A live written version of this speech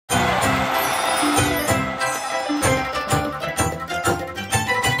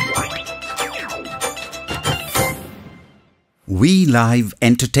We Live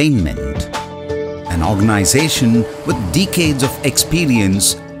Entertainment, an organization with decades of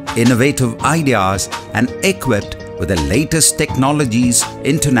experience, innovative ideas and equipped with the latest technologies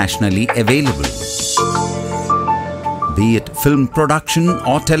internationally available. Be it film production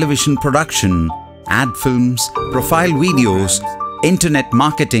or television production, ad films, profile videos, internet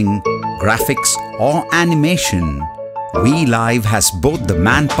marketing, graphics or animation, We Live has both the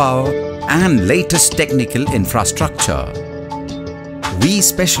manpower and latest technical infrastructure. We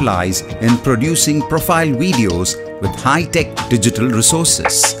specialize in producing profile videos with high-tech digital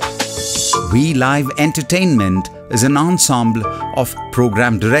resources. We Live Entertainment is an ensemble of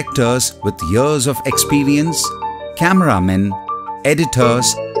program directors with years of experience, cameramen,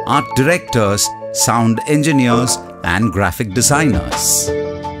 editors, art directors, sound engineers and graphic designers.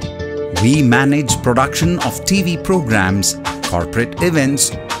 We manage production of TV programs, corporate events,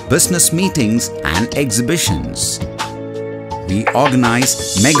 business meetings and exhibitions. We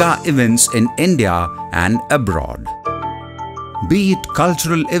organize mega events in India and abroad. Be it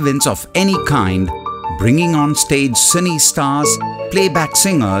cultural events of any kind, bringing on stage cine stars, playback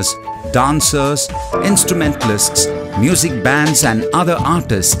singers, dancers, instrumentalists, music bands and other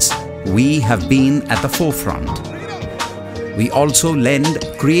artists, we have been at the forefront. We also lend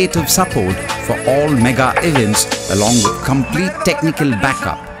creative support for all mega events along with complete technical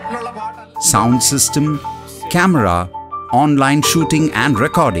backup. Sound system, camera, online shooting and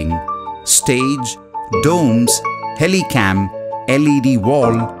recording, stage, domes, helicam, LED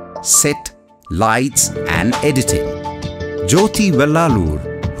wall, set, lights and editing. Jyoti Vellalur,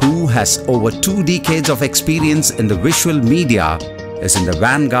 who has over 2 decades of experience in the visual media, is in the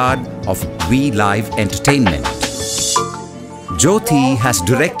vanguard of We Live Entertainment. Jyoti has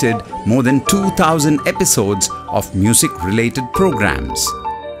directed more than 2,000 episodes of music-related programs.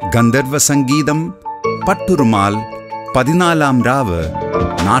 Gandharva Sangeetham, Pattu Rumal, Padinalam Rava,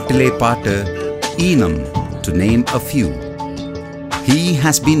 Naatile Paattu, Eenam, to name a few. He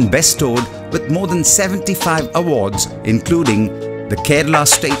has been bestowed with more than 75 awards, including the Kerala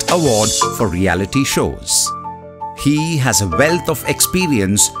State Award for reality shows. He has a wealth of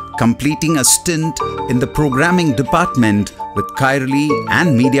experience, completing a stint in the programming department with Kairali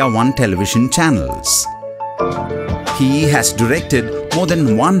and Media One television channels. He has directed more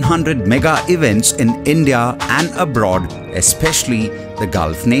than 100 mega events in India and abroad, especially the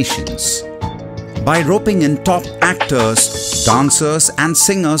Gulf nations. By roping in top actors, dancers and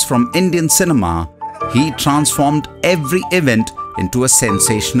singers from Indian cinema, he transformed every event into a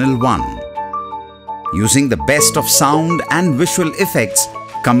sensational one. Using the best of sound and visual effects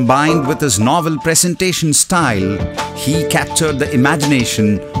combined with his novel presentation style, he captured the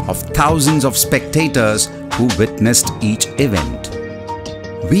imagination of thousands of spectators who witnessed each event.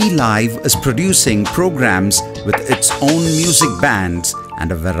 We Live is producing programs with its own music bands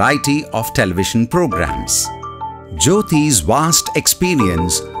and a variety of television programs. Jyoti's vast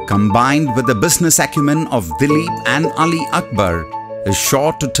experience combined with the business acumen of Dilip and Ali Akbar is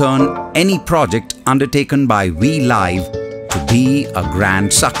sure to turn any project undertaken by We Live to be a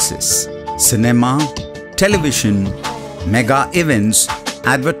grand success. Cinema, television, mega events,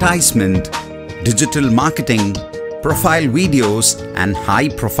 advertisement, digital marketing, profile videos and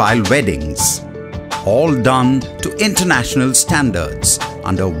high-profile weddings. All done to international standards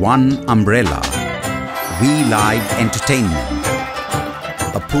under one umbrella. We Live Entertainment,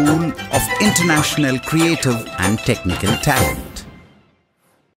 a pool of international creative and technical talent.